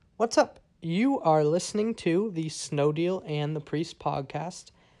What's up? You are listening to the Snow Deal and the Priest podcast.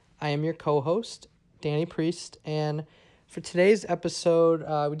 I am your co-host, Danny Priest, and for today's episode,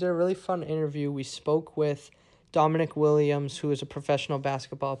 we did a really fun interview. We spoke with Dominique Williams, who is a professional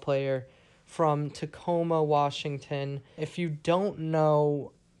basketball player from Tacoma, Washington. If you don't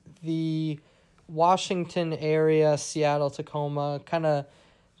know, the Washington area, Seattle, Tacoma, kind of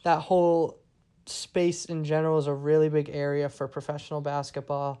that whole space in general is a really big area for professional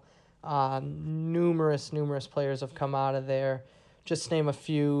basketball. Numerous players have come out of there. Just name a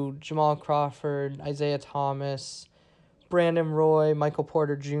few: Jamal Crawford, Isaiah Thomas, Brandon Roy, Michael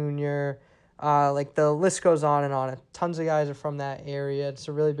Porter Jr. Like the list goes on and on. Tons of guys are from that area. It's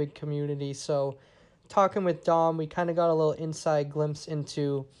a really big community. So talking with Dom, we kind of got a little inside glimpse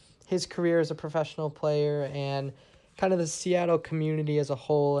into his career as a professional player and kind of the Seattle community as a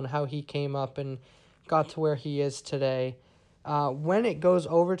whole and how he came up and got to where he is today. When it goes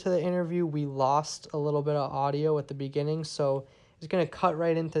over to the interview, we lost a little bit of audio at the beginning, so it's going to cut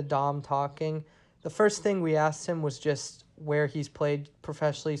right into Dom talking. The first thing we asked him was just where he's played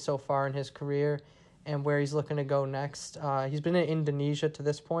professionally so far in his career and where he's looking to go next. He's been in Indonesia to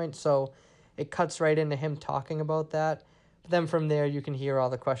this point, so it cuts right into him talking about that. But then from there, you can hear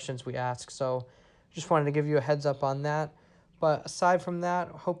all the questions we ask, so just wanted to give you a heads up on that. But aside from that,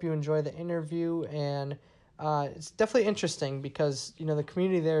 I hope you enjoy the interview, and it's definitely interesting because, the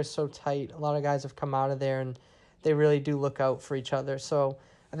community there is so tight. A lot of guys have come out of there, and they really do look out for each other. So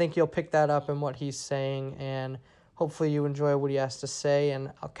I think you'll pick that up in what he's saying, and hopefully you enjoy what he has to say,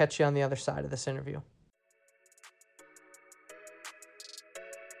 and I'll catch you on the other side of this interview.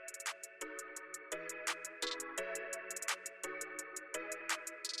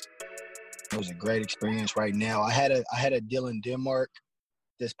 It was a great experience right now. I had a deal in Denmark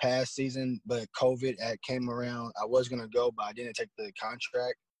this past season, but COVID came around. I was going to go, but I didn't take the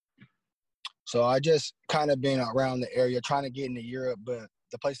contract. So I just kind of been around the area trying to get into Europe, but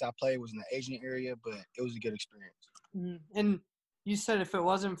the place I played was in the Asian area, but it was a good experience. Mm-hmm. And you said if it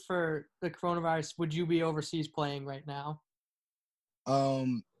wasn't for the coronavirus, would you be overseas playing right now?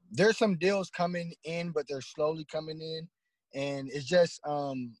 There's some deals coming in, but they're slowly coming in, and it's just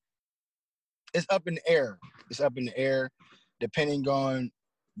it's up in the air. It's up in the air, depending on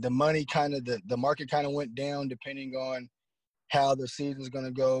the money. Kind of the market kind of went down, depending on how the season's going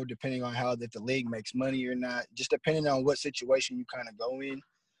to go, depending on how if the league makes money or not, just depending on what situation you kind of go in.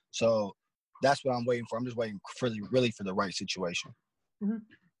 So that's what I'm waiting for. I'm just waiting for the right situation. Mm-hmm.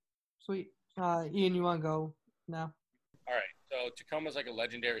 Sweet. Ian, you want to go now? All right. So Tacoma's like a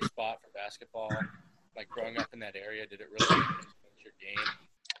legendary spot for basketball. Like growing up in that area, did it really influence your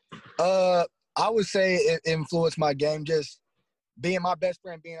game? I would say it influenced my game. Just being my best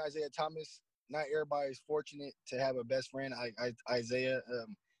friend, being Isaiah Thomas. Not everybody's fortunate to have a best friend, Isaiah,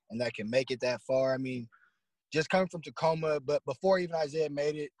 and that can make it that far. I mean, just coming from Tacoma, but before even Isaiah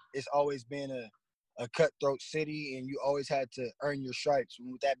made it, it's always been a cutthroat city, and you always had to earn your stripes. And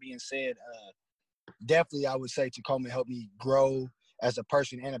with that being said, definitely I would say Tacoma helped me grow as a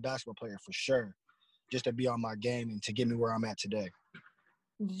person and a basketball player for sure, just to be on my game and to get me where I'm at today.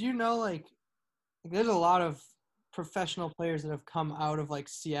 Did you know, like there's a lot of professional players that have come out of like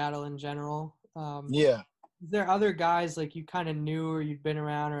Seattle in general? Yeah. Is there other guys like you kind of knew or you'd been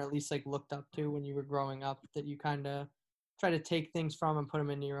around or at least like looked up to when you were growing up that you kind of try to take things from and put them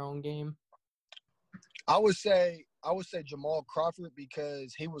into your own game? I would say Jamal Crawford,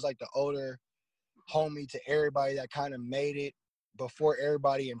 because he was like the older homie to everybody that kind of made it before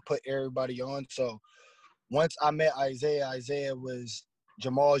everybody and put everybody on. So once I met Isaiah was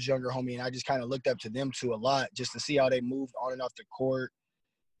Jamal's younger homie, and I just kind of looked up to them two a lot just to see how they moved on and off the court.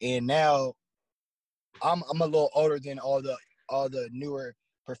 And now I'm a little older than all the newer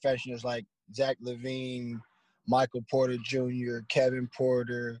professionals like Zach LaVine, Michael Porter Jr., Kevin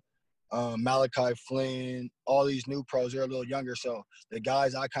Porter, Malachi Flynn. All these new pros, they're a little younger. So the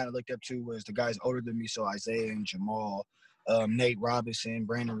guys I kind of looked up to was the guys older than me. So Isaiah and Jamal, Nate Robinson,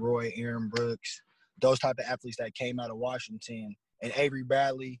 Brandon Roy, Aaron Brooks, those type of athletes that came out of Washington, and Avery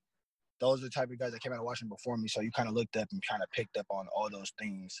Bradley. Those are the type of guys that came out of Washington before me. So you kind of looked up and kind of picked up on all those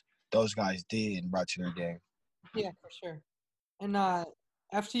things those guys did and brought to their game. Yeah, for sure. And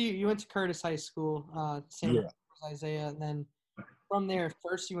after you went to Curtis High School, same as Isaiah, and then from there,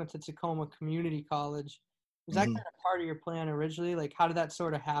 first you went to Tacoma Community College. Was that kind of part of your plan originally? Like, how did that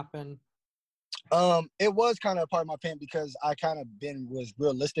sort of happen? It was kind of a part of my plan because I kind of was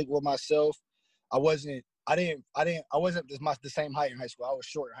realistic with myself. I wasn't the same height in high school. I was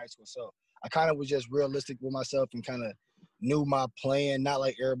short in high school, so I kind of was just realistic with myself and kind of knew my plan. Not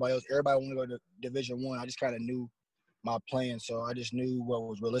like everybody else. Everybody wanted to go to Division I. I just kind of knew my plan. So I just knew what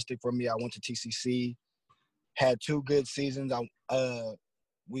was realistic for me. I went to TCC, had 2 good seasons.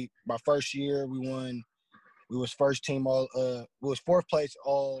 My first year we won. We was first team we was 4th place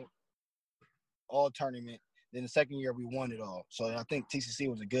all tournament. Then the second year we won it all. So I think TCC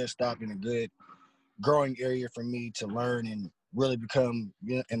was a good stop and a good growing area for me to learn and really become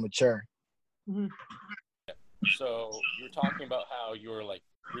and mature. Mm-hmm. So you were talking about how you were like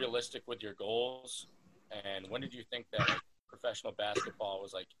realistic with your goals, and when did you think that like professional basketball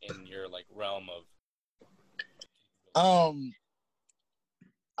was like in your like realm of?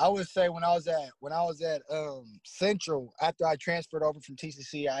 I would say when I was at Central, after I transferred over from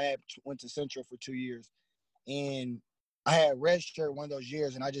TCC, I went to Central for 2 years, and I had redshirt one of those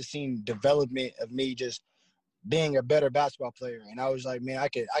years, and I just seen development of me just being a better basketball player, and I was like, man, I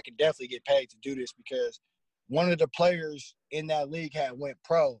could definitely get paid to do this because one of the players in that league had went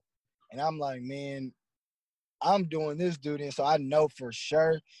pro, and I'm like, man, I'm doing this, dude, and so I know for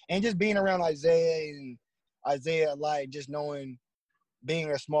sure, and just being around Isaiah, like just knowing.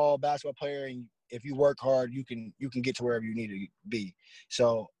 Being a small basketball player, and if you work hard, you can get to wherever you need to be.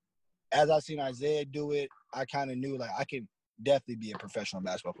 So as I seen Isaiah do it, I kind of knew like I can definitely be a professional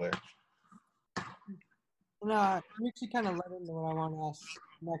basketball player. And you actually kind of led into what I want to ask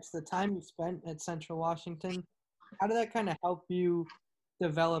next. The time you spent at Central Washington, how did that kind of help you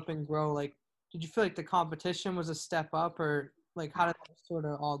develop and grow? Like, did you feel like the competition was a step up, or like how did that sort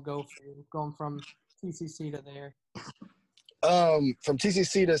of all go for you going from TCC to there? From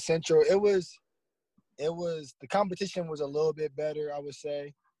TCC to Central, it was the competition was a little bit better, I would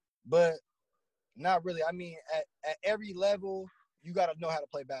say, but not really. I mean, at every level, you got to know how to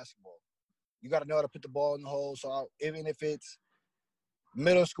play basketball. You got to know how to put the ball in the hole. So even if it's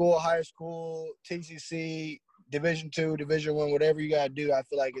middle school, high school, TCC, Division II, Division I, whatever you got to do, I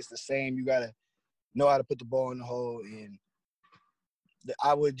feel like it's the same. You got to know how to put the ball in the hole, and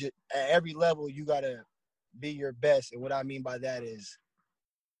I would just at every level you got to be your best. And what I mean by that is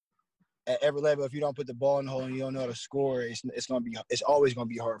at every level, if you don't put the ball in the hole and you don't know how to score, it's always gonna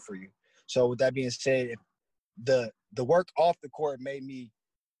be hard for you. So with that being said, if the work off the court made me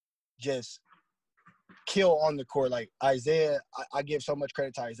just kill on the court. Like Isaiah, I give so much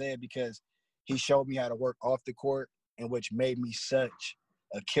credit to Isaiah because he showed me how to work off the court, and which made me such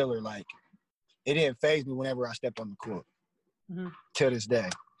a killer. Like it didn't faze me whenever I stepped on the court till this day.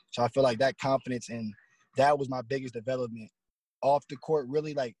 So I feel like that confidence and that was my biggest development off the court.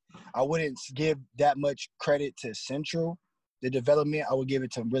 Really, like I wouldn't give that much credit to Central, the development. I would give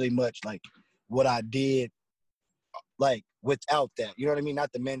it to really much like what I did, like without that. You know what I mean?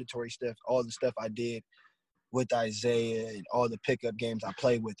 Not the mandatory stuff, all the stuff I did with Isaiah and all the pickup games I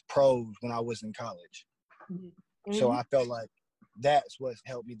played with pros when I was in college. Mm-hmm. So I felt like that's what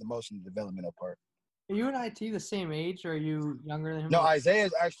helped me the most in the developmental part. Are you and IT the same age, or are you younger than him? No,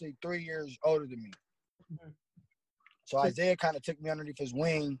 Isaiah's actually 3 years older than me. Mm-hmm. So Isaiah kind of took me underneath his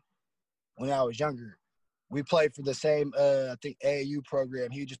wing when I was younger. We played for the same, I think, AAU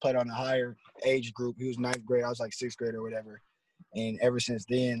program. He just played on a higher age group. He was 9th grade. I was like 6th grade or whatever. And ever since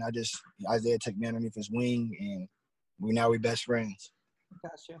then, Isaiah took me underneath his wing, and we're best friends.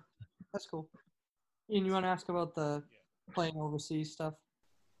 Gotcha. That's cool. And you want to ask about the playing overseas stuff?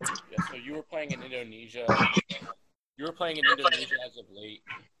 Yeah, so you were playing in Indonesia. You were playing in Indonesia as of late.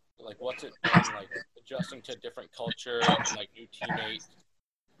 Like, what's it been like adjusting to a different culture and like new teammates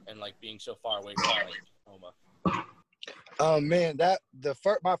and like being so far away from like Oklahoma? Man,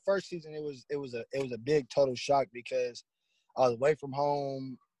 my first season it was a big total shock because I was away from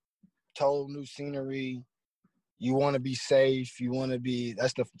home, total new scenery. You want to be safe.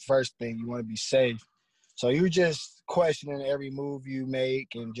 That's the first thing. You want to be safe. So you're just questioning every move you make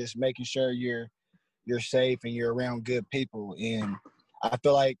and just making sure you're safe and you're around good people. And I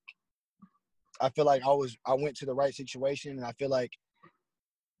feel like I went to the right situation, and I feel like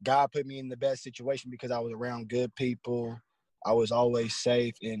God put me in the best situation because I was around good people. I was always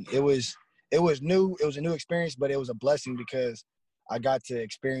safe, and it was new. It was a new experience, but it was a blessing because I got to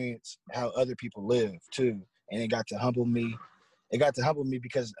experience how other people live too, and it got to humble me. It got to humble me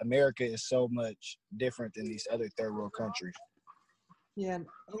because America is so much different than these other third world countries. Yeah,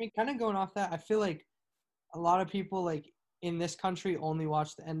 I mean, kind of going off that, I feel like a lot of people like in this country only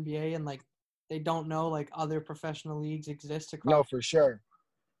watch the NBA and like they don't know like other professional leagues exist across. No, for sure.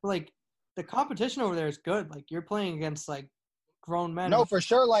 Like the competition over there is good. Like you're playing against like grown men. No, for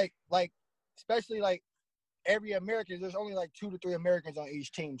sure. Like especially like every American, there's only like 2 to 3 Americans on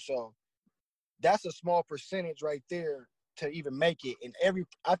each team, so that's a small percentage right there to even make it. And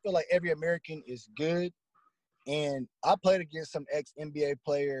I feel like every American is good. And I played against some ex-NBA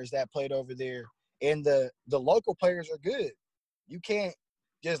players that played over there, and the local players are good. You can't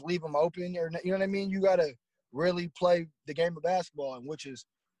just leave them open, or you know what I mean. You gotta really play the game of basketball, and which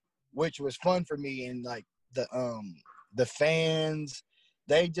was fun for me. And like the fans,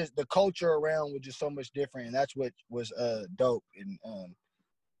 the culture around was just so much different, and that's what was dope. And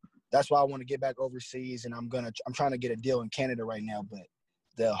that's why I want to get back overseas, and I'm trying to get a deal in Canada right now. But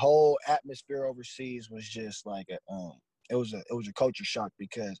the whole atmosphere overseas was just like it was a culture shock,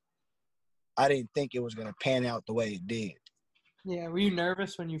 because I didn't think it was gonna pan out the way it did. Yeah, were you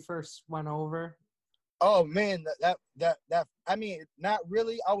nervous when you first went over? Oh man, that I mean, not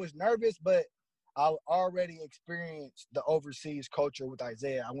really. I was nervous, but I already experienced the overseas culture with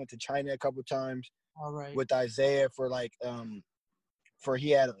Isaiah. I went to China a couple times All right. with Isaiah for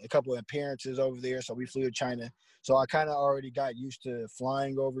he had a couple of appearances over there, so we flew to China. So I kind of already got used to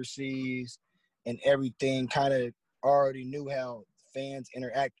flying overseas and everything. Kind of already knew how fans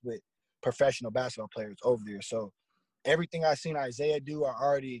interact with professional basketball players over there. So everything I seen Isaiah do, I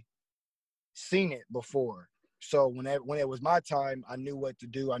already seen it before. So when it was my time, I knew what to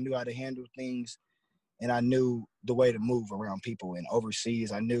do. I knew how to handle things, and I knew the way to move around people. And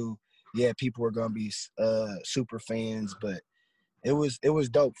overseas, I knew, people were gonna be super fans, but it was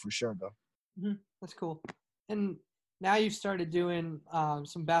dope for sure, though. Mm-hmm. That's cool. And now you started doing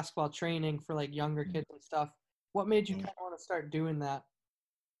some basketball training for like younger kids and stuff. What made you kind of want to start doing that?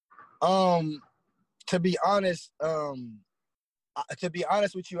 To be honest,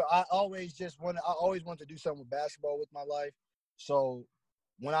 with you, I always wanted to do something with basketball with my life. So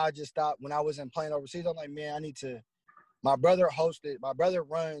when I just stopped, when I wasn't playing overseas, I'm like, man, I need to. My brother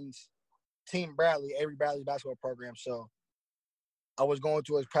runs Team Bradley, Avery Bradley basketball program. So I was going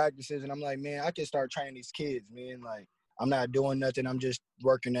to his practices, and I'm like, man, I can start training these kids, man. Like, I'm not doing nothing. I'm just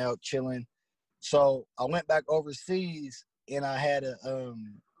working out, chilling. So I went back overseas, and I had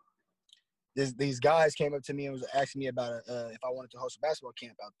these guys came up to me and was asking me about if I wanted to host a basketball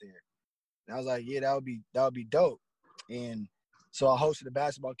camp out there. And I was like, yeah, that would be dope. And so I hosted a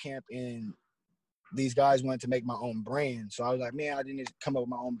basketball camp, and these guys wanted to make my own brand. So I was like, man, I didn't come up with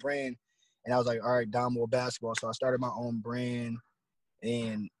my own brand. And I was like, all right, Domwell Basketball. So I started my own brand,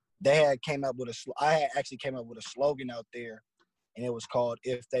 and I had actually came up with a slogan out there, and it was called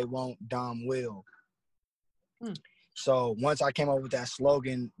 "If They Won't, Dom Will." So once I came up with that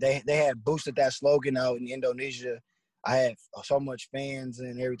slogan, they had boosted that slogan out in Indonesia. I had so much fans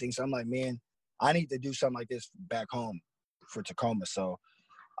and everything. So I'm like, man, I need to do something like this back home for Tacoma. So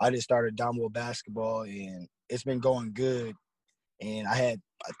I just started Domwell Basketball, and it's been going good. And I had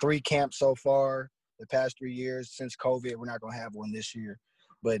 3 camps so far the past 3 years. Since COVID, we're not going to have one this year,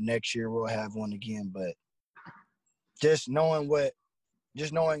 but next year we'll have one again. But just knowing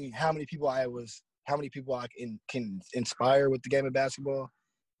how many people I can inspire with the game of basketball,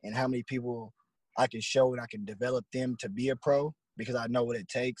 and how many people I can show and I can develop them to be a pro, because I know what it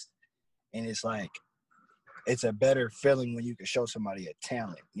takes. And it's like, it's a better feeling when you can show somebody a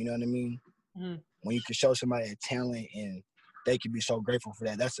talent. You know what I mean? Mm-hmm. When you can show somebody a talent and they can be so grateful for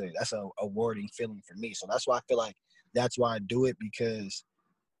that, that's a rewarding feeling for me. So that's why I feel like that's why I do it, because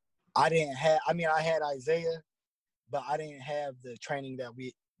I had Isaiah, but I didn't have the training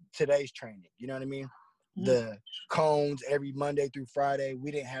today's training. You know what I mean? Mm-hmm. The cones every Monday through Friday, we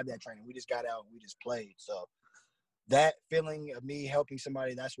didn't have that training. We just got out and we just played. So that feeling of me helping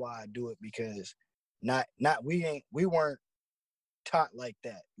somebody, that's why I do it, because we weren't taught like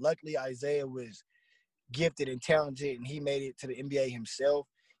that. Luckily, Isaiah was gifted and talented, and he made it to the NBA himself.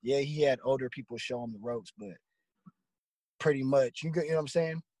 Yeah, he had older people show him the ropes, but pretty much, you know what I'm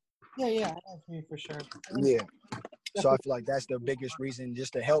saying? Yeah, for sure. Yeah. So I feel like that's the biggest reason,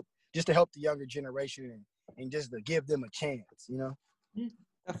 just to help the younger generation, and just to give them a chance, you know?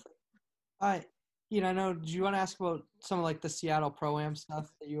 Definitely. All right. I know, do you want to ask about some of like the Seattle Pro-Am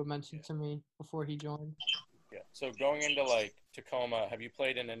stuff that you had mentioned to me before he joined? Yeah. So going into like Tacoma, have you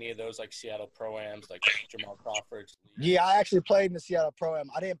played in any of those like Seattle Pro-Ams, like Jamal Crawford's? Yeah, I actually played in the Seattle Pro-Am.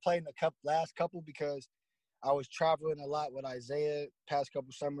 I didn't play in the last couple because I was traveling a lot with Isaiah past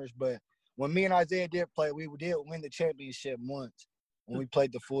couple summers. But when me and Isaiah did play, we did win the championship once. When we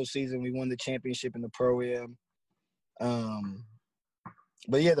played the full season, we won the championship in the Pro-Am.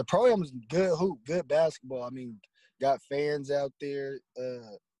 But yeah, the Pro-Am is good hoop, good basketball. I mean, got fans out there.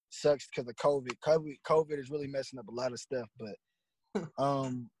 Sucks because of COVID. COVID is really messing up a lot of stuff. But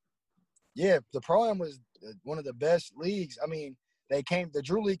yeah, the Pro-Am was one of the best leagues. I mean, the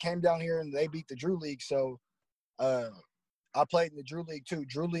Drew League came down here and they beat the Drew League. So I played in the Drew League too.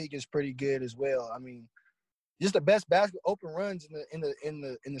 Drew League is pretty good as well. I mean, just the best basketball open runs in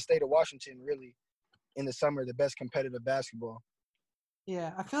the state of Washington, really, in the summer, the best competitive basketball.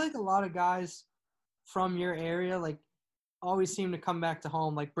 Yeah, I feel like a lot of guys from your area, like, always seem to come back to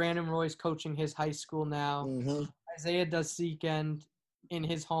home. Like Brandon Roy's coaching his high school now. Mm-hmm. Isaiah does Seekend in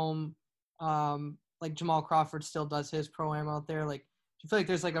his home. Like Jamal Crawford still does his pro-am out there. Like, I feel like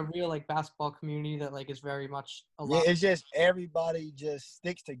there's like a real like basketball community that like is very much alive. Yeah, it's just everybody just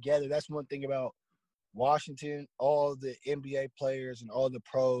sticks together. That's one thing about Washington. All the NBA players and all the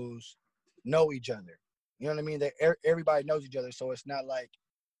pros know each other. You know what I mean? Everybody knows each other, so it's not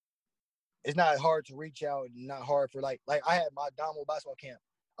hard to reach out and not hard for like I had my Domo basketball camp.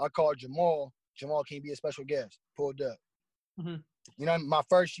 I called Jamal. Jamal, can you be a special guest? Pulled up. Mm-hmm. You know, my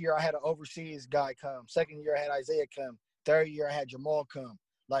first year I had an overseas guy come. Second year I had Isaiah come. Third year I had Jamal come.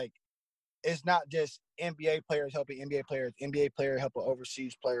 Like, it's not just NBA players helping NBA players. NBA player help an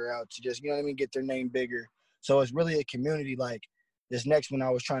overseas player out to just, you know what I mean, get their name bigger. So it's really a community. Like this next one,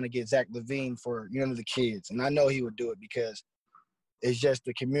 I was trying to get Zach LaVine for, you know, the kids. And I know he would do it because it's just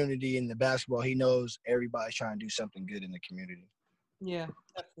the community in the basketball. He knows everybody's trying to do something good in the community. Yeah,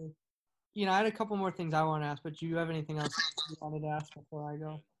 definitely. You know, I had a couple more things I want to ask, but do you have anything else you wanted to ask before I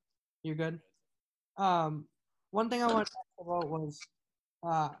go? You're good? One thing I wanted to talk about was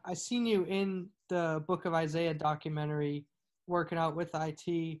I seen you in the Book of Isaiah documentary working out with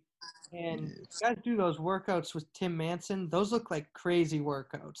IT, and you guys do those workouts with Tim Manson. Those look like crazy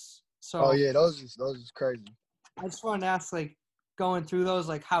workouts. So Oh yeah, those is crazy. I just wanted to ask, like, going through those,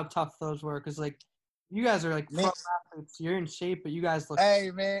 like, how tough those were, because like you guys are like pro athletes. You're in shape, but you guys look.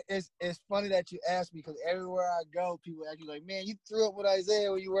 Hey man, it's funny that you asked me because everywhere I go, people ask me like, "Man, you threw up with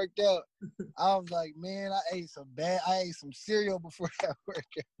Isaiah when you worked out." I was like, "Man, I ate some cereal before that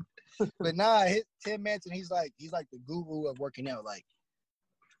workout." But nah, Tim Manson, he's like the guru of working out. Like,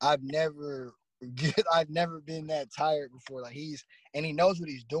 I've never been that tired before. Like he knows what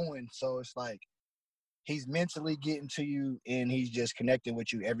he's doing, so it's like he's mentally getting to you and he's just connecting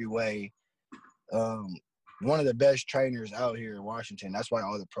with you every way. One of the best trainers out here in Washington. That's why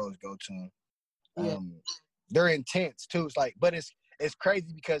all the pros go to him. Yeah. They're intense too. It's like, but it's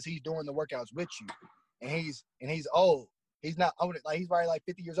crazy because he's doing the workouts with you, and he's old. He's not old. Like he's probably like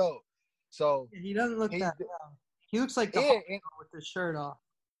 50 years old. So he doesn't look that young. He looks like the Hulk with his shirt off.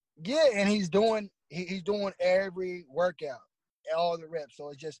 Yeah, and he's doing every workout, all the reps. So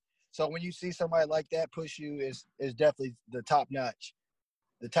it's just when you see somebody like that push you, is definitely the top notch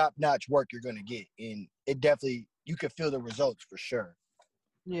work you're gonna get, and it definitely you can feel the results for sure.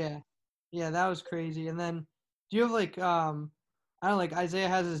 Yeah, that was crazy. And then, do you have like I don't know, like Isaiah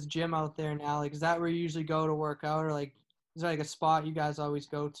has his gym out there now. Like, is that where you usually go to work out, or like is there like a spot you guys always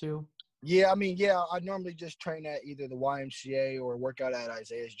go to? Yeah, I mean, yeah, I normally just train at either the YMCA or work out at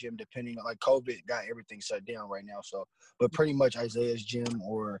Isaiah's gym, depending on, like, COVID got everything shut down right now. So, but pretty much Isaiah's gym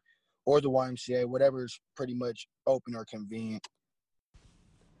or the YMCA, whatever's pretty much open or convenient.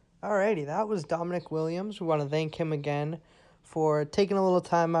 Alrighty, that was Dominique Williams. We want to thank him again for taking a little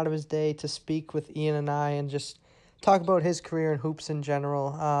time out of his day to speak with Ian and I and just talk about his career in hoops in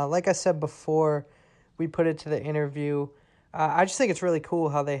general. Like I said before, we put it to the interview. I just think it's really cool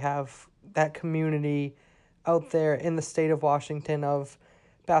how they have that community out there in the state of Washington of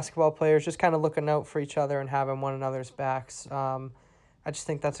basketball players just kind of looking out for each other and having one another's backs. I just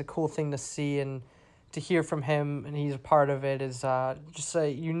think that's a cool thing to see, and to hear from him and he's a part of it is just a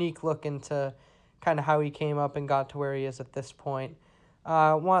unique look into kind of how he came up and got to where he is at this point.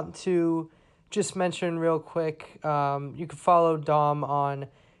 I want to just mention real quick, you can follow Dom on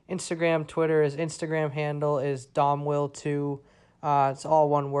Instagram, Twitter. His Instagram handle is DomWill2. It's all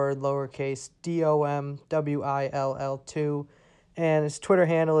one word, lowercase, DOMWILL2. And his Twitter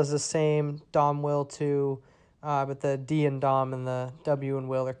handle is the same, DomWill2, but the D and Dom and the W and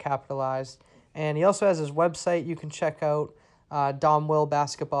Will are capitalized. And he also has his website you can check out,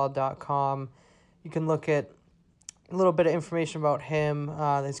 domwillbasketball.com. You can look at a little bit of information about him,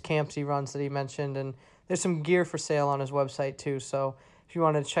 his camps he runs that he mentioned, and there's some gear for sale on his website too. So if you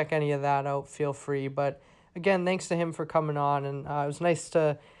want to check any of that out, feel free. But again, thanks to him for coming on, and it was nice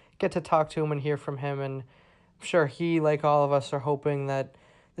to get to talk to him and hear from him. And I'm sure he, like all of us, are hoping that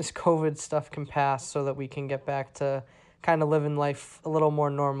this COVID stuff can pass so that we can get back to kind of living life a little more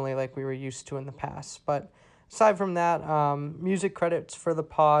normally like we were used to in the past. But aside from that, music credits for the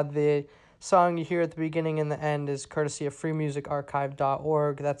pod. The song you hear at the beginning and the end is courtesy of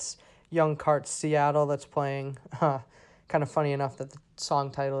freemusicarchive.org. That's Young Cart's Seattle that's playing. Kind of funny enough that the song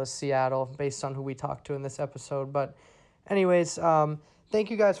title is Seattle based on who we talked to in this episode. But anyways,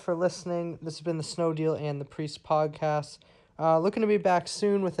 thank you guys for listening. This has been the Snow Deal and the Priest podcast. Looking to be back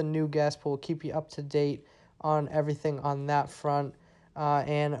soon with a new guest, but we'll keep you up to date on everything on that front.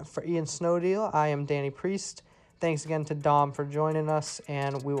 And for Ian Snowdeal, I am Danny Priest. Thanks again to Dom for joining us,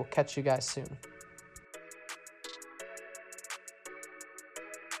 and we will catch you guys soon.